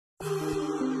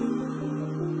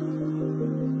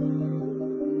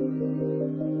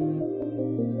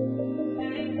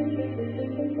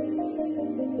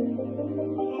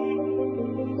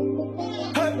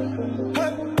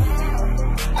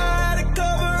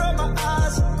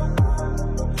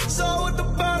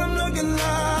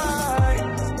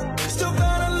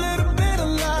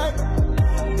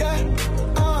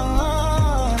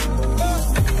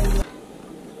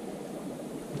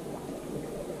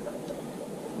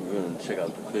We're gonna check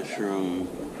out the fish room.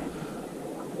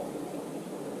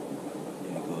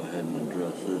 Go ahead and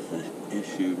address this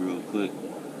issue real quick.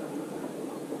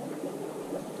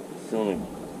 The only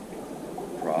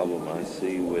problem I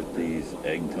see with these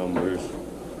egg tumblers is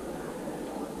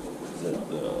that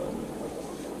the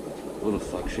little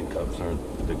suction cups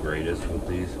aren't the greatest with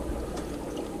these.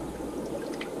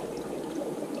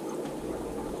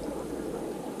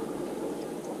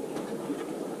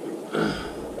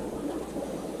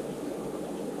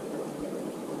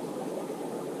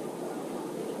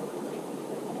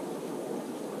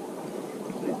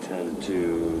 They tend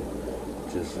to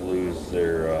just lose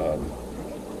their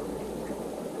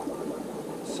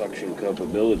suction cup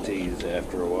abilities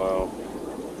after a while.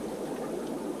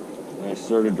 And I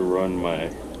started to run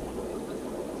my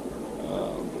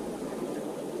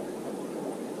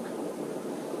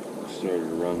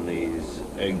these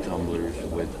egg tumblers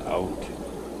without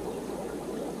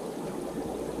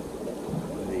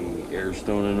the air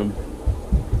stone in them.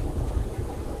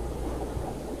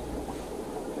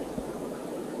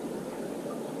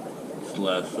 It's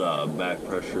less back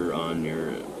pressure on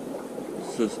your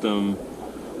system,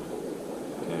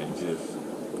 and it just,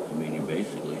 I mean, you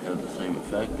basically have the same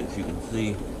effect as you can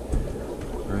see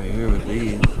right here with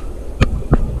these.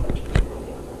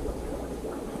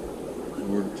 They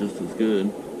work just as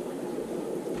good.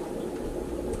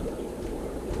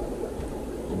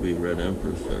 Be red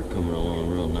emperors are coming along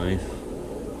real nice.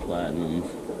 Platinums,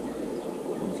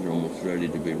 those are almost ready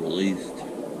to be released.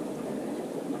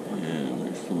 And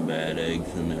there's some bad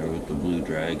eggs in there with the blue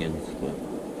dragons, but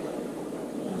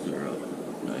those are a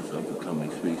nice up and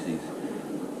coming species.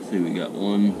 See, we got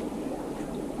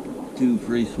 2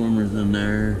 free swimmers in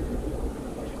there.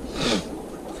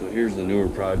 So here's the newer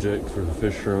project for the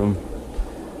fish room.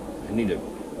 I need to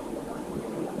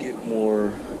get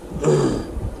more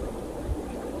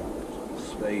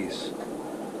space,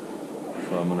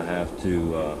 so I'm gonna have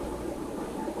to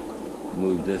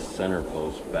move this center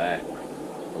post back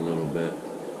a little bit.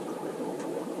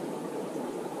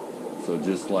 So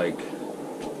just like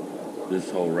this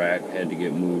whole rack had to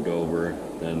get moved over,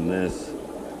 then this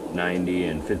 90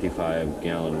 and 55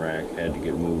 gallon rack had to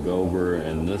get moved over,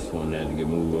 and this one had to get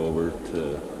moved over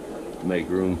to make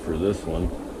room for this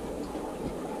one.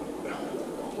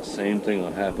 Same thing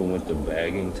will happen with the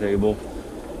bagging table,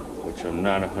 which I'm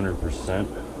not 100%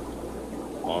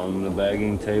 on the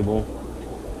bagging table.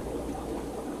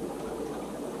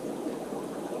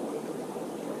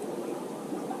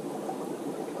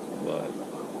 But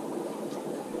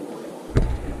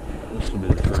this will be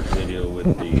the first video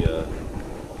with the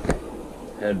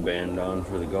headband on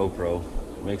for the GoPro.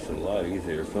 It makes it a lot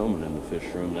easier filming in the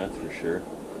fish room, that's for sure.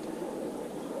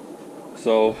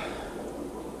 So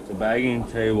the bagging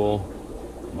table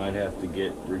might have to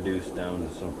get reduced down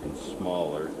to something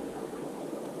smaller.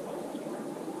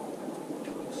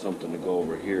 Something to go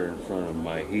over here in front of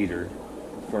my heater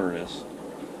furnace.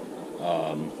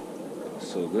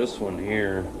 So this one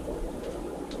here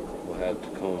will have to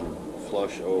come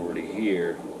flush over to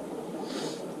here.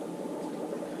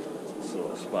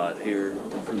 So a spot here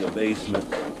for the basement.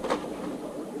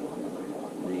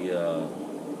 The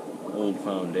old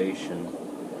foundation,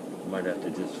 might have to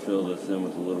just fill this in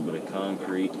with a little bit of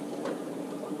concrete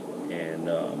and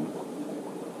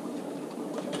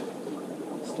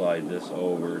slide this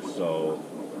over, so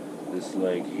this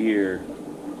leg here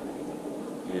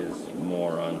is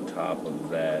more on top of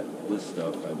that. This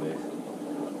stuff I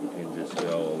can just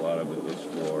tell a lot of it was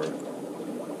for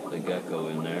the gecko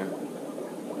in there.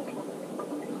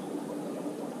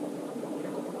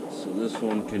 So this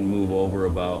one can move over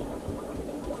about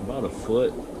a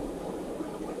foot.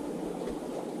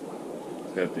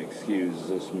 You have to excuse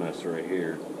this mess right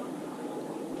here.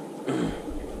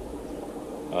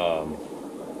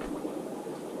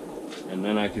 And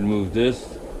then I can move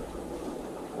this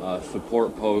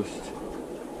support post,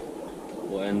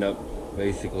 will end up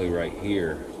basically right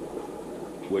here,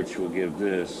 which will give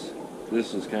this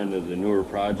is kind of the newer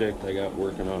project I got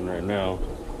working on right now.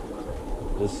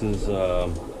 This is a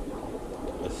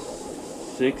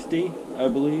 60, I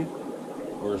believe,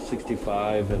 or a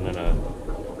 65, and then a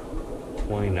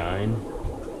 29.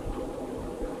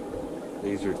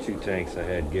 These are 2 tanks I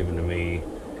had given to me.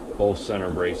 Both center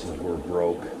braces were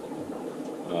broke.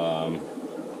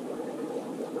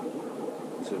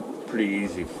 It's a pretty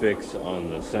easy fix on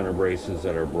the center braces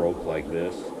that are broke like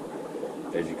this.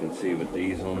 As you can see with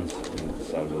these ones, move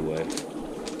this out of the way.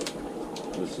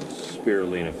 This is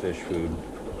spirulina fish food.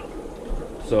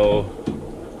 So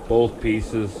both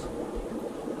pieces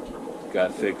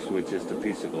got fixed with just a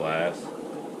piece of glass,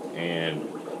 and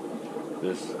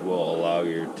this will allow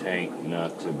your tank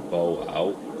not to bow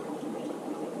out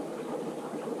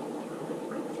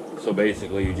So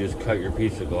basically you just cut your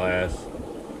piece of glass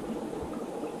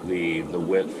the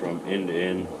width from end to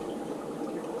end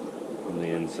from the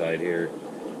inside here.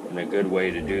 And a good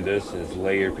way to do this is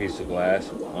lay your piece of glass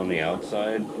on the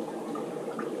outside,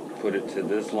 put it to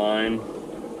this line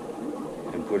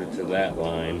and put it to that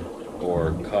line,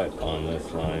 or cut on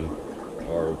this line,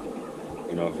 or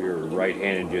you know, if you're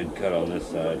right-handed you'd cut on this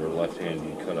side, or left-handed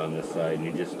you'd cut on this side, and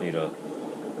you just need a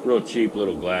real cheap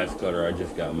little glass cutter. I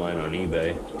just got mine on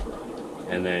eBay.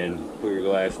 And then put your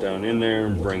glass down in there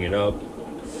and bring it up,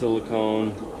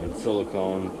 silicone and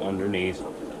silicone underneath,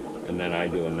 and then I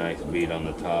do a nice bead on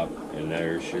the top, and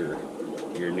there's your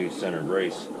new center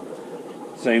brace.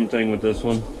 Same thing with this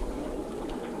one.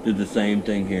 Did the same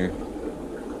thing here.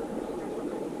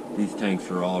 These tanks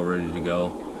are all ready to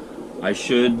go. I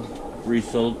should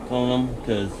re-silicone them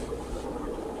because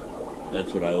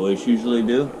that's what I always usually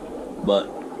do, but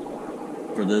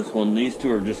for this one, these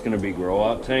two are just going to be grow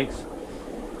out tanks,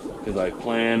 because I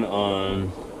plan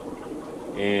on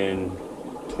in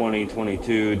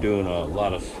 2022 doing a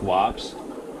lot of swaps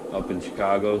up in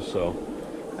Chicago, so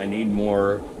I need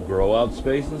more grow out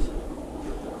spaces.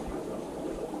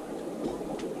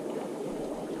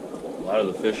 A lot of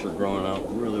the fish are growing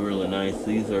out really nice.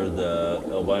 These are the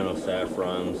albino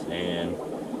saffrons and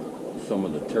some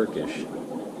of the Turkish.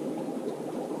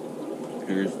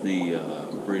 Here's the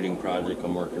breeding project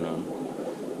I'm working on.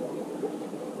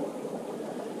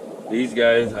 These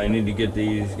guys, I need to get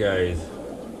these guys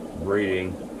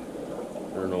breeding.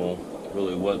 I don't know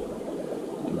really what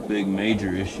the big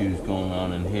major issues going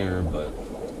on in here, but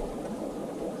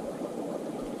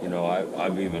you know,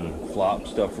 I've even flopped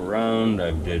stuff around.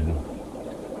 I've did,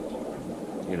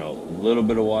 you know, a little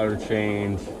bit of water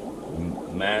change,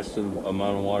 massive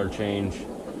amount of water change.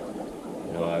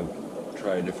 You know, I've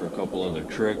tried a couple other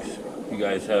tricks. If you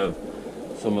guys have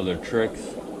some other tricks,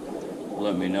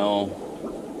 let me know.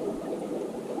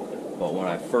 But when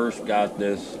I first got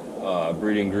this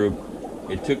breeding group,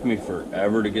 it took me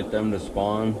forever to get them to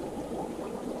spawn.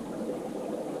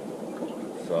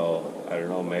 So I don't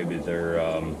know, maybe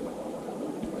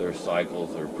their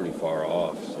cycles are pretty far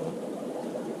off.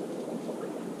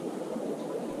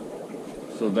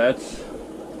 So that's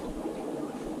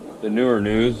the newer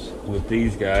news with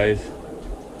these guys.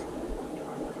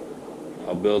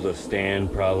 I'll build a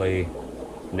stand probably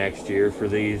next year for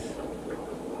these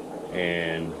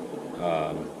and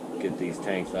get these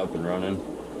tanks up and running.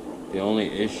 The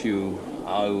only issue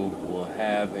I will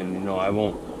have, and you know, I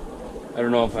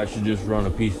don't know if I should just run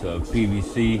a piece of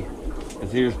PVC,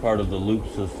 because here's part of the loop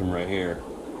system right here.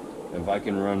 If I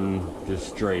can run just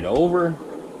straight over,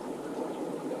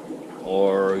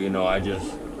 or you know, I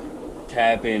just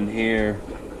tap in here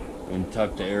and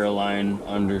tuck the air line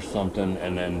under something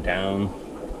and then down,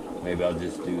 maybe I'll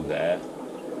just do that,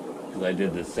 because I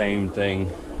did the same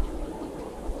thing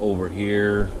over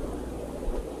here,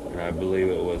 and I believe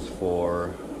it was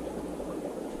for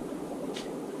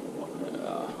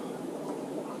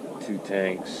 2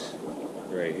 tanks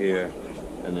right here,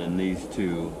 and then these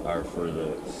 2 are for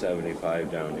the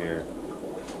 75 down here.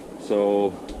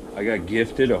 So I got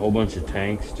gifted a whole bunch of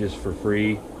tanks just for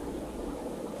free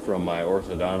from my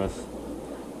orthodontist,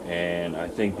 and I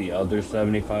think the other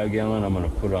 75 gallon I'm gonna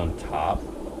put on top.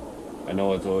 I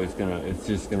know it's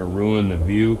just gonna ruin the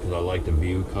view, because I like the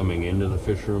view coming into the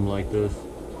fish room like this,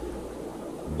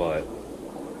 but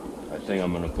I think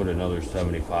I'm gonna put another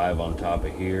 75 on top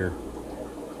of here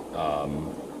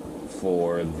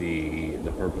for the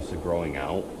purpose of growing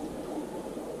out.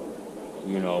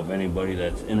 You know, if anybody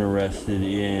that's interested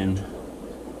in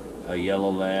a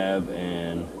yellow lab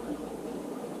and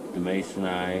the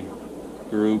Masonite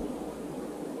group,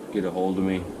 get a hold of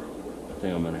me. I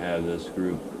think I'm gonna have this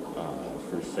group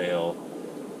for sale,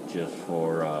 just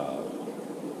for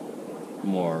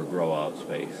more grow out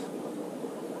space.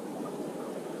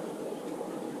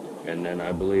 And then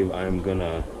I believe I'm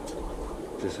gonna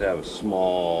just have a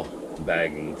small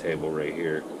bagging table right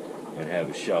here and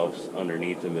have shelves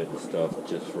underneath of it and stuff,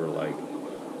 just for like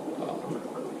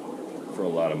for a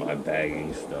lot of my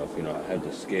bagging stuff. You know, I had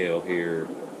the scale here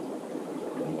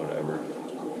and whatever.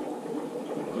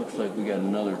 It looks like we got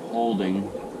another holding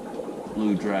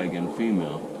blue dragon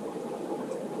female,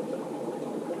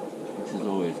 which is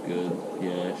always good.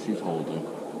 Yeah, she's holding.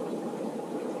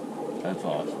 That's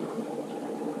awesome.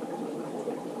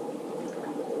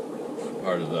 It's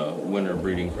part of the winter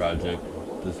breeding project,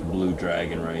 this blue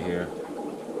dragon right here.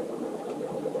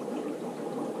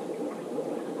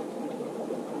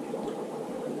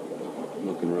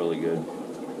 Looking really good.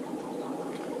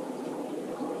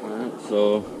 Alright,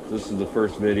 so this is the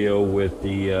first video with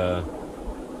the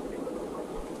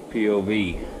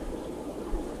POV.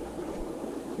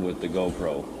 with the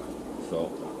GoPro.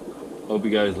 So hope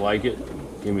you guys like it.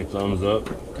 Give me a thumbs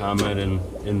up, comment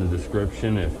in the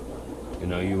description if you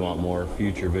know you want more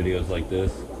future videos like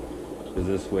this, because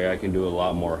this way I can do a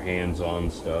lot more hands-on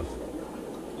stuff.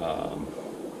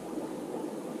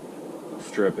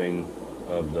 Stripping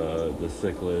of the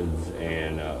cichlids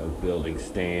and building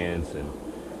stands and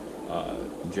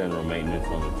general maintenance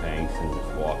on the tanks and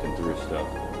just walking through stuff.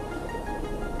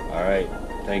 Alright,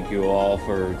 thank you all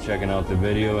for checking out the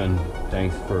video, and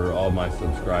thanks for all my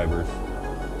subscribers.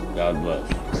 God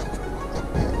bless.